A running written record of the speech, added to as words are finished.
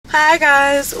Hi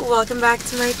guys, welcome back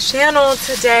to my channel.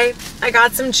 Today I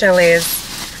got some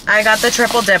chilies. I got the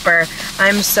triple dipper.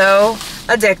 I'm so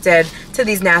addicted to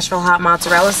these Nashville hot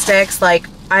mozzarella sticks. Like,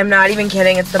 I'm not even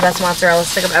kidding, it's the best mozzarella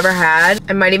stick I've ever had.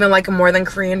 I might even like them more than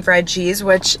Korean fried cheese,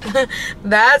 which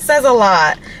that says a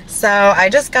lot. So I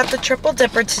just got the triple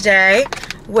dipper today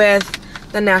with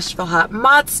the Nashville hot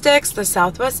Mozz sticks, the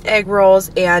Southwestern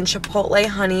Eggrolls, and Chipotle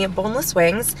honey boneless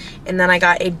wings. And then I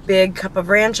got a big cup of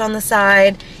ranch on the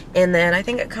side. And then I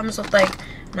think it comes with like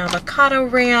an avocado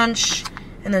ranch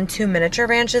and then 2 miniature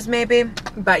ranches maybe.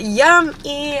 But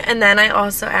yummy! And then I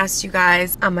also asked you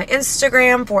guys on my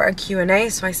Instagram for a Q&A,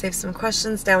 so I saved some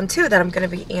questions down too that I'm gonna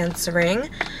be answering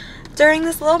during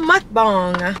this little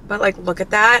mukbang. But like, look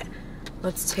at that.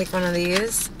 Let's take one of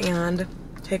these and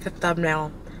take a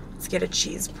thumbnail. Let's get a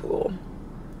cheese pool.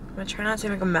 I'm gonna try not to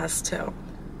make a mess too.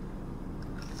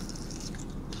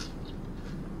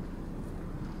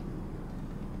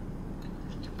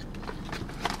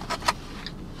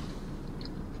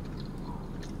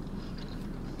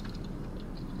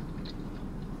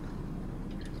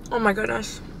 Oh my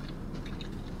goodness.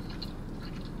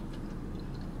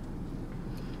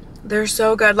 They're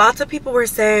so good. Lots of people were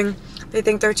saying they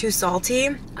think they're too salty.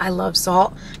 I love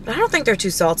salt, but I don't think they're too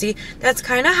salty. That's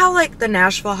kind of how like the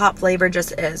Nashville hot flavor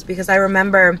just is, because I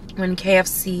remember when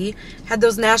KFC had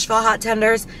those Nashville hot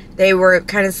tenders, they were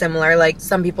kind of similar. Like,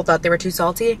 some people thought they were too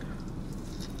salty.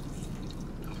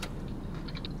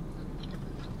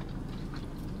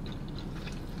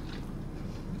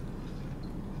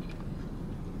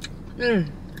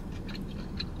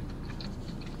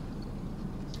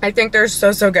 I think they're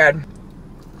so good.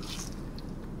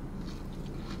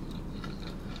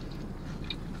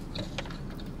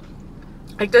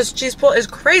 Like, this cheese pool is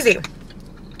crazy.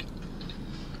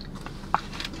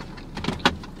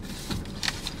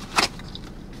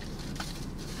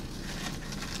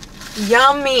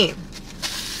 Yummy.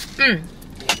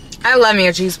 I love me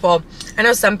a cheese pool. I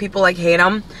know some people like hate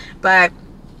them, but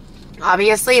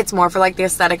obviously it's more for like the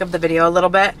aesthetic of the video a little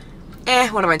bit.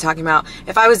 What am I talking about?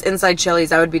 If I was inside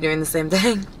Chili's, I would be doing the same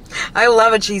thing. I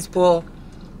love a cheese pool.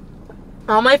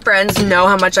 All my friends know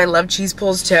how much I love cheese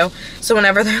pools too. So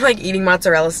whenever they're like eating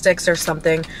mozzarella sticks or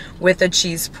something with a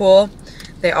cheese pool,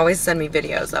 they always send me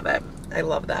videos of it. I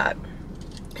love that.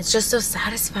 It's just so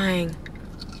satisfying.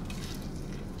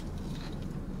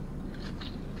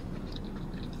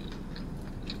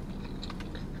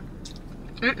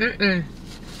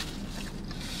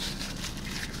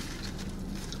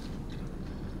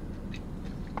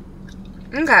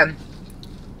 Okay,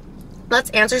 let's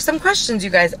answer some questions you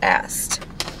guys asked.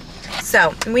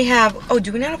 So we have, oh,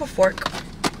 do we not have a fork?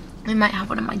 I might have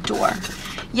one in my door.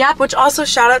 Yep, which also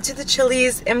shout out to the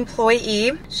Chili's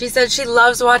employee. She said she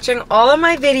loves watching all of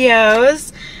my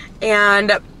videos,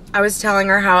 and I was telling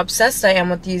her how obsessed I am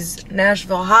with these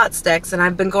Nashville hot sticks, and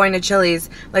I've been going to Chili's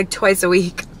like twice a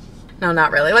week. No,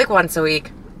 not really, like once a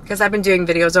week, because I've been doing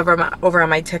videos over on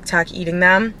my TikTok eating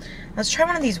them. Let's try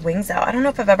one of these wings out. I don't know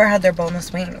if I've ever had their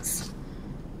boneless wings.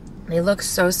 They look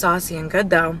so saucy and good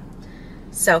though.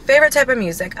 So, favorite type of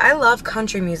music. I love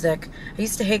country music. I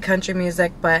used to hate country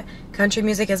music, but country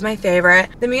music is my favorite.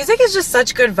 The music is just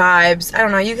such good vibes. I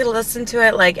don't know, you could listen to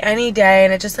it like any day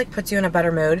and it just like puts you in a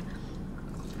better mood.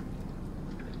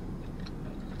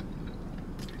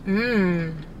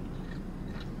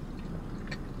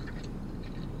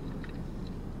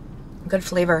 Good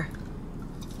flavor.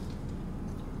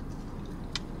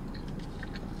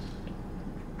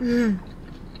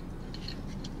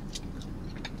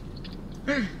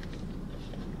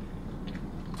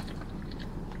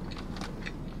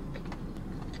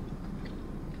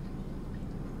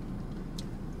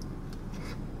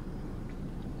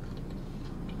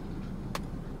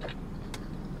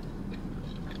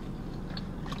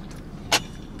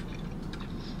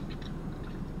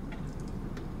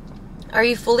 Are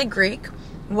you fully Greek?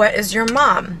 What is your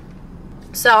mom?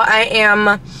 So I am,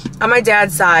 on my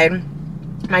dad's side,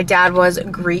 my dad was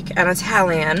Greek and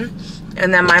Italian,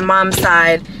 and then my mom's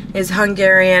side is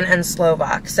Hungarian and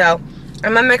Slovak. So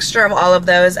I'm a mixture of all of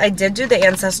those. I did do the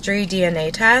Ancestry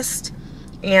DNA test,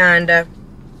 and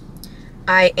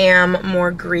I am more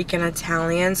Greek and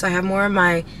Italian, so I have more of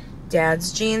my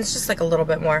dad's genes, just like a little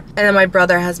bit more. And then my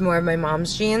brother has more of my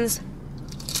mom's genes.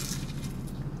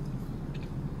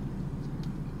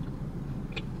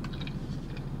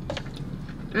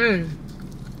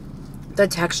 The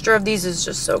texture of these is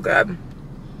just so good.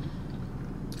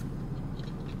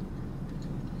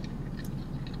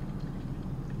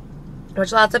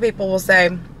 Which lots of people will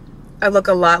say I look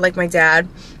a lot like my dad,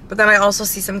 but then I also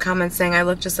see some comments saying I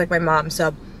look just like my mom.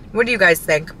 So what do you guys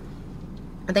think?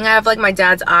 I think I have like my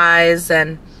dad's eyes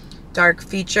and dark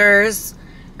features,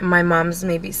 and my mom's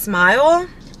maybe smile.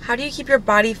 How do you keep your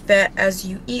body fit as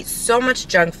you eat so much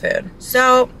junk food?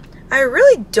 So I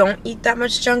really don't eat that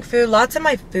much junk food. Lots of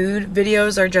my food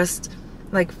videos are just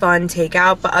like fun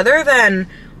takeout, but other than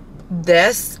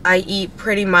this, I eat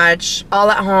pretty much all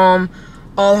at home,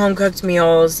 all home cooked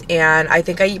meals, and I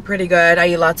think I eat pretty good. I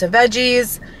eat lots of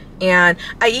veggies, and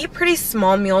I eat pretty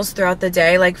small meals throughout the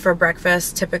day. Like for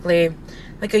breakfast, typically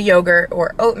like a yogurt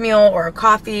or oatmeal or a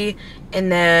coffee,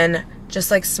 and then just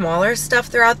like smaller stuff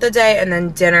throughout the day, and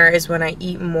then dinner is when I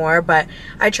eat more. But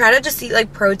I try to just eat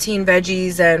like protein,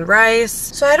 veggies, and rice.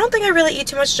 So I don't think I really eat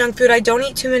too much junk food. I don't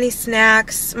eat too many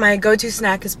snacks. My go-to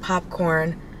snack is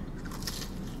popcorn.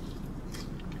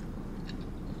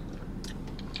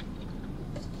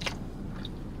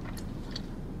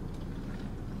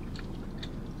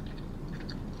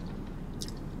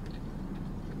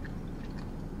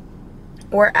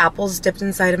 Or apples dipped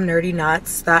inside of Nerdy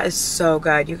Nuts. That is so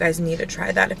good. You guys need to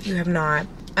try that if you have not.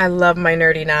 I love my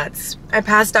Nerdy Nuts. I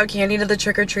passed out candy to the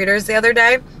trick-or-treaters the other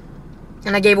day,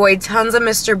 and I gave away tons of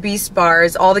Mr. Beast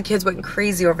bars. All the kids went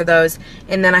crazy over those.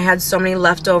 And then I had so many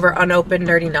leftover unopened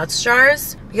Nerdy Nuts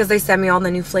jars because they send me all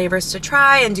the new flavors to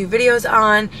try and do videos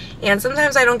on. And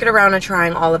sometimes I don't get around to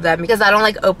trying all of them because I don't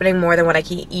like opening more than what I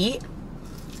can eat.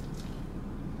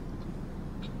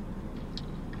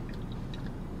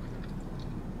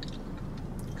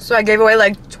 So I gave away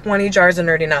like 20 jars of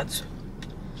Nerdy Nuts.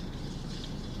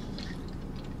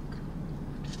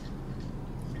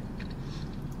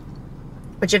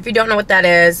 Which, if you don't know what that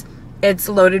is, it's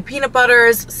loaded peanut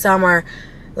butters. Some are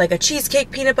like a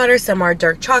cheesecake peanut butter. Some are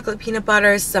dark chocolate peanut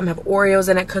butters. Some have Oreos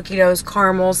in it, cookie doughs,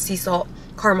 caramels, sea salt,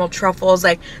 caramel truffles.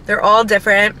 Like, they're all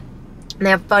different. And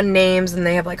they have fun names, and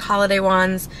they have like holiday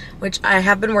ones, which I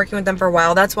have been working with them for a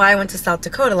while. That's why I went to South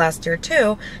Dakota last year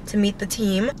too, to meet the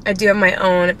team. I do have my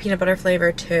own peanut butter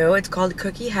flavor too. It's called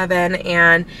Cookie Heaven,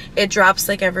 and it drops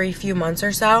like every few months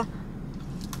or so.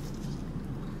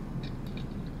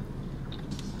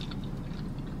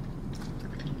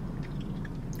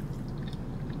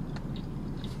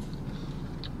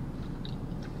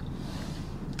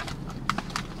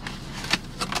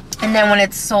 And then when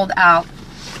it's sold out,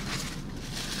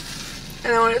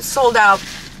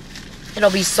 it'll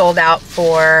be sold out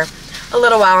for a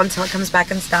little while until it comes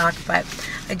back in stock. But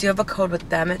I do have a code with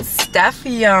them. It's Steph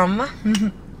Yum.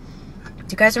 Do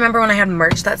you guys remember when I had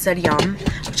merch that said Yum?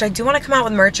 Which I do want to come out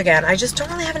with merch again. I just don't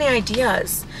really have any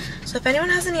ideas. So if anyone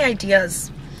has any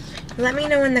ideas, let me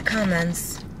know in the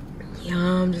comments.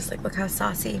 Yum, just like look how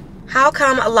saucy. How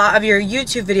come a lot of your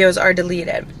YouTube videos are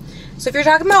deleted? So if you're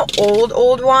talking about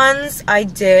old ones, I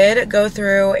did go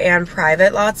through and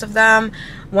private lots of them.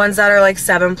 Ones that are like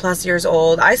 7+ years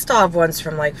old. I still have ones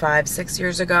from like 5-6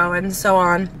 years ago and so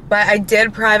on. But I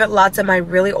did private lots of my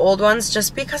really old ones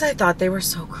just because I thought they were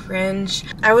so cringe.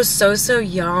 I was so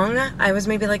young. I was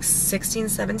maybe like 16,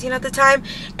 17 at the time.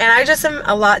 And I just am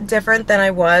a lot different than I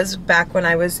was back when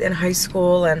I was in high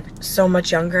school and so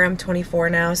much younger. I'm 24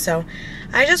 now. So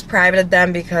I just privated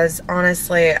them because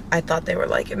honestly, I thought they were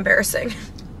like embarrassing.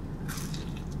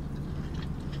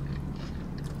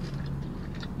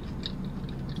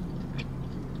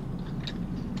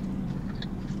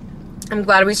 I'm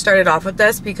glad we started off with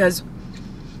this because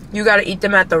you gotta eat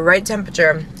them at the right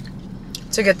temperature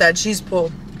to get that cheese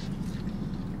pool.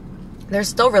 They're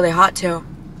still really hot too.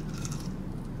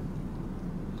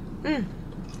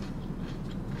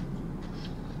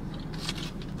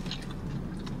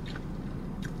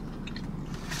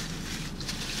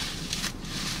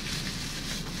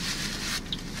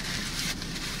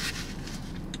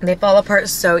 They fall apart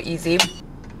so easy.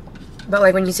 But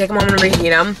like when you take them home and reheat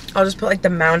them, I'll just put like the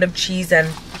mound of cheese and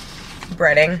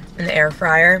breading in the air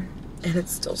fryer, and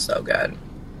it's still so good.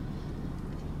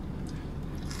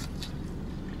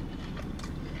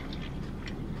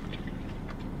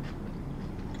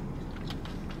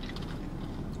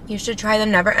 You should try the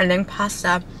never-ending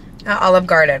pasta at Olive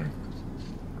Garden.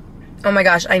 Oh my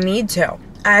gosh, I need to.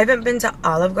 I haven't been to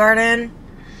Olive Garden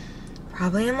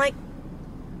probably in like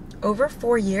over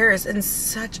 4 years, and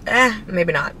such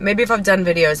maybe not. Maybe if I've done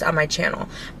videos on my channel.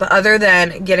 But other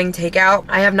than getting takeout,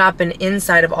 I have not been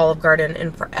inside of Olive Garden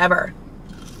in forever.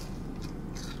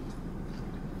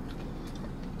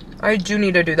 I do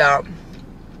need to do that.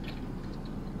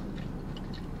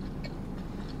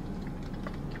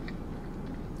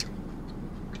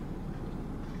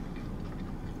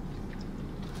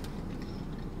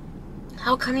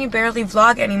 How come you barely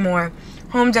vlog anymore?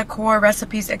 Home decor,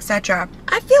 recipes, etc.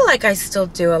 I feel like I still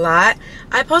do a lot.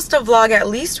 I post a vlog at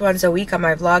least once a week on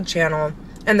my vlog channel.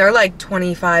 and they're like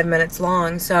 25 minutes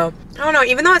long. So I don't know,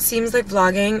 even though it seems like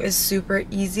vlogging is super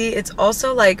easy, it's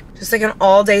also like just like an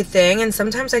all-day thing, and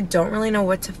sometimes I don't really know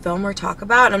what to film or talk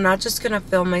about, and I'm not just gonna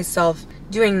film myself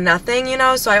doing nothing, you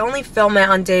know. So I only film it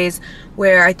on days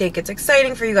where I think it's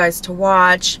exciting for you guys to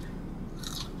watch.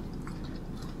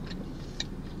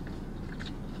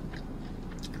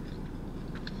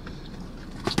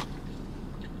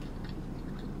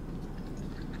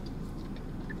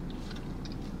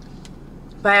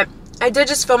 But I did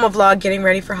just film a vlog getting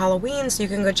ready for Halloween, so you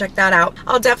can go check that out.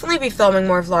 I'll definitely be filming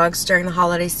more vlogs during the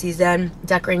holiday season,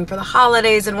 decorating for the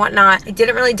holidays and whatnot. I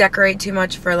didn't really decorate too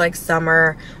much for like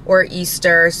summer or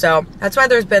Easter, so that's why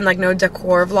there's been like no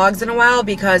decor vlogs in a while,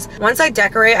 because once I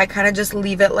decorate, I kind of just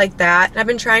leave it like that. And I've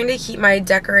been trying to keep my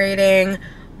decorating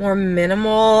more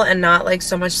minimal and not like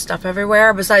so much stuff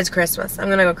everywhere, besides Christmas. I'm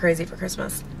gonna go crazy for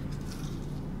Christmas.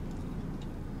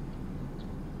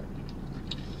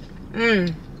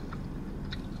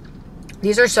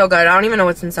 These are so good. I don't even know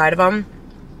what's inside of them.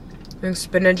 Like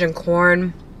spinach and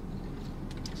corn.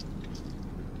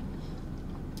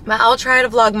 But I'll try to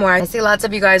vlog more. I see lots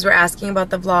of you guys were asking about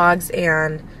the vlogs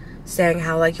and saying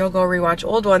how like you'll go rewatch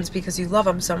old ones because you love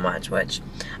them so much, which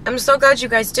I'm so glad you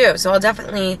guys do. So I'll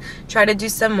definitely try to do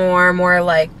some more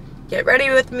like get ready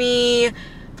with me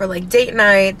for like date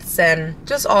nights and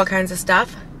just all kinds of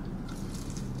stuff.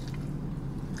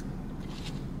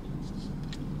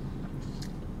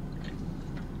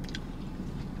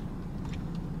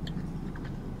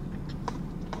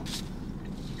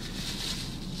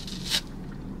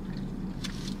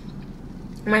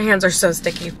 My hands are so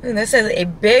sticky. And this is a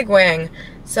big wing.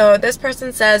 So this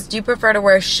person says, do you prefer to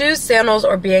wear shoes, sandals,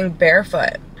 or being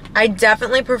barefoot? I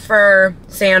definitely prefer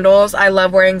sandals. I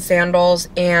love wearing sandals,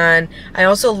 and I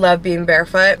also love being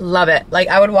barefoot. Love it. Like,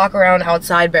 I would walk around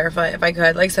outside barefoot if I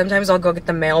could. Like, sometimes I'll go get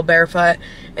the mail barefoot,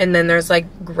 and then there's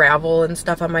like gravel and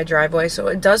stuff on my driveway, so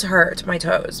it does hurt my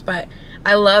toes, but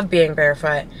I love being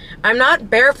barefoot. I'm not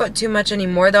barefoot too much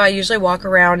anymore though. I usually walk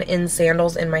around in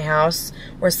sandals in my house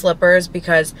or slippers,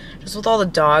 because just with all the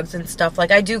dogs and stuff,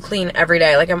 like I do clean every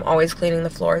day. Like, I'm always cleaning the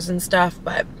floors and stuff,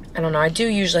 but I don't know. I do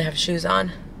usually have shoes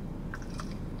on.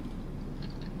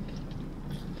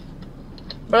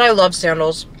 But I love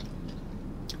sandals.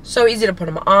 So easy to put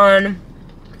them on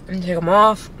and take them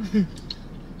off.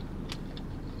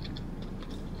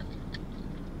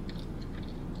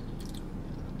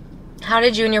 How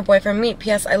did you and your boyfriend meet?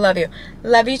 P.S. I love you.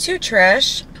 Love you too,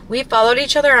 Trish. We followed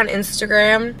each other on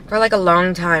Instagram for like a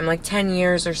long time, like 10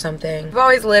 years or something. We've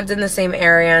always lived in the same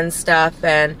area and stuff,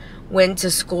 and went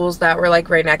to schools that were like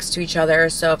right next to each other.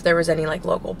 So if there was any like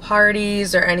local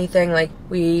parties or anything, like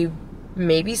we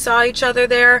maybe saw each other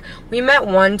there. We met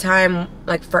one time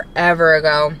like forever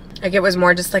ago. Like, it was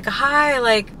more just like a hi,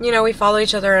 like, you know, we follow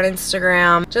each other on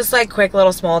Instagram. Just like quick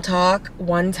little small talk.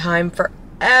 One time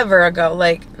forever ago,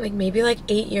 like maybe like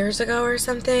 8 years ago or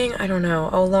something. I don't know,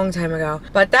 a long time ago.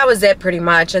 But that was it pretty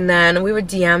much. And then we would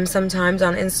DM sometimes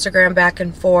on Instagram back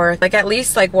and forth. Like at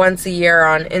least like once a year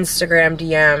on Instagram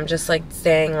DM, just like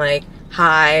saying like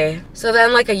hi. So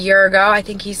then like a year ago, I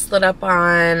think he slid up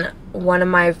on one of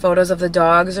my photos of the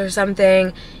dogs or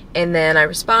something, and then I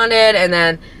responded, and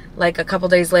then like a couple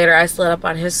days later I slid up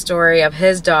on his story of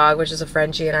his dog, which is a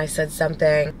Frenchie, and I said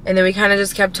something, and then we kind of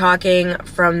just kept talking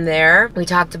from there. We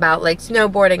talked about like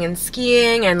snowboarding and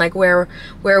skiing, and like where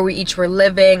we each were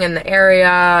living in the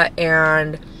area,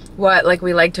 and what like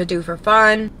we like to do for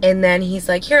fun. And then he's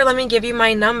like, here, let me give you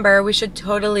my number, we should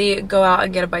totally go out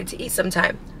and get a bite to eat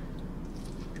sometime.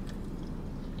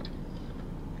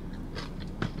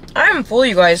 I am full,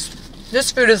 you guys.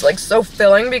 This food is like so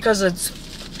filling because it's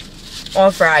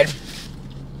all fried.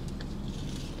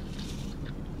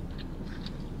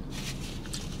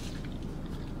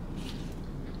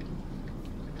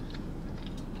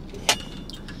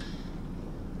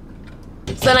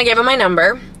 So then I gave him my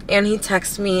number, and he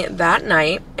texted me that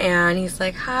night, and he's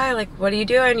like, hi, like, what are you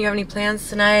doing? You have any plans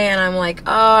tonight? And I'm like,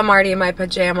 oh, I'm already in my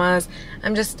pajamas.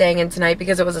 I'm just staying in tonight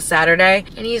because it was a Saturday.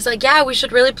 And he's like, yeah, we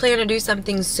should really plan to do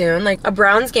something soon. Like, a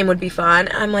Browns game would be fun.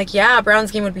 I'm like, yeah, a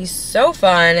Browns game would be so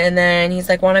fun. And then he's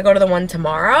like, want to go to the one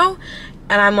tomorrow?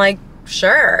 And I'm like,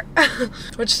 sure.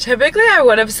 Which typically I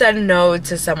would have said no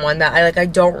to someone that I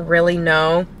don't really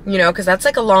know, you know, because that's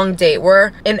like a long date.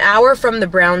 We're an hour from the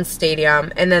Browns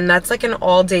stadium, and then that's like an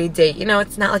all-day date, you know.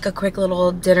 It's not like a quick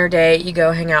little dinner date. You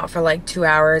go hang out for like 2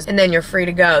 hours and then you're free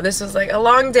to go. This was like a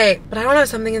long date, but I don't know,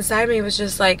 something inside me was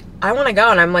just like, I want to go,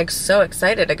 and I'm like so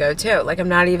excited to go too. Like, I'm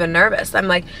not even nervous. I'm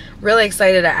like really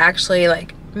excited to actually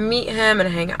like meet him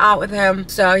and hang out with him.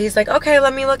 So he's like, okay,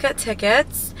 let me look at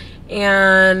tickets.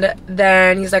 And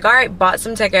then he's like, all right, bought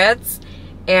some tickets.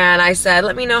 And I said,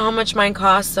 let me know how much mine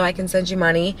costs so I can send you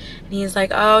money. And he's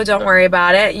like, oh, don't worry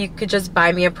about it. You could just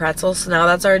buy me a pretzel. So now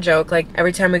that's our joke. Like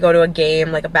every time we go to a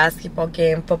game, like a basketball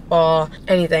game, football,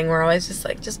 anything, we're always just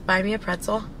like, just buy me a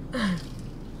pretzel.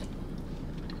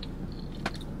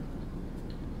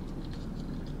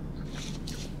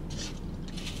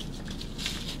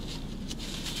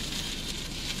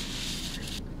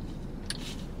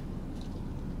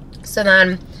 So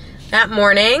then that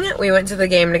morning we went to the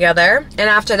game together, and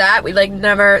after that we like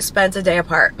never spent a day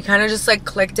apart. We kind of just like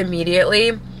clicked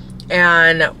immediately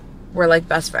and we're like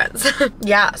best friends.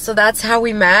 Yeah, so that's how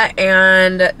we met,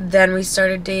 and then we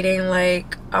started dating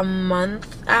like a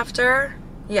month after.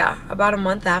 Yeah, about a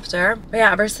month after. But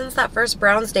yeah, ever since that first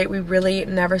Browns date, we really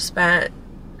never spent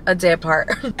a day apart.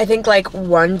 I think like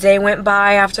one day went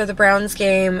by after the Browns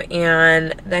game,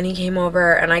 and then he came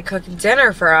over and I cooked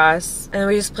dinner for us, and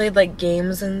we just played like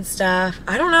games and stuff.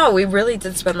 I don't know, we really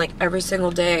did spend like every single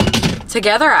day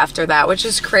together after that, which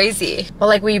is crazy. But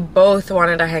like we both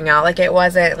wanted to hang out. Like it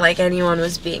wasn't like anyone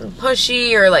was being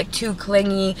pushy or like too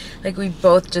clingy. Like we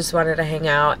both just wanted to hang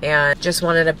out and just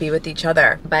wanted to be with each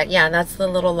other. But yeah, that's the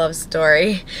little love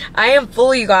story. I am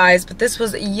full, you guys, but this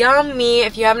was yummy.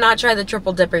 If you have not tried the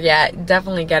triple dipper yet,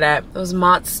 definitely get it. Those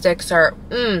Mozz sticks are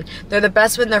they're the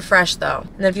best when they're fresh though.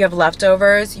 And if you have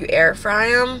leftovers, you air fry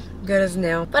them, good as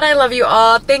new. But I love you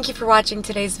all. Thank you for watching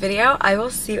today's video. I will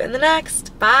see you in the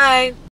next. Bye.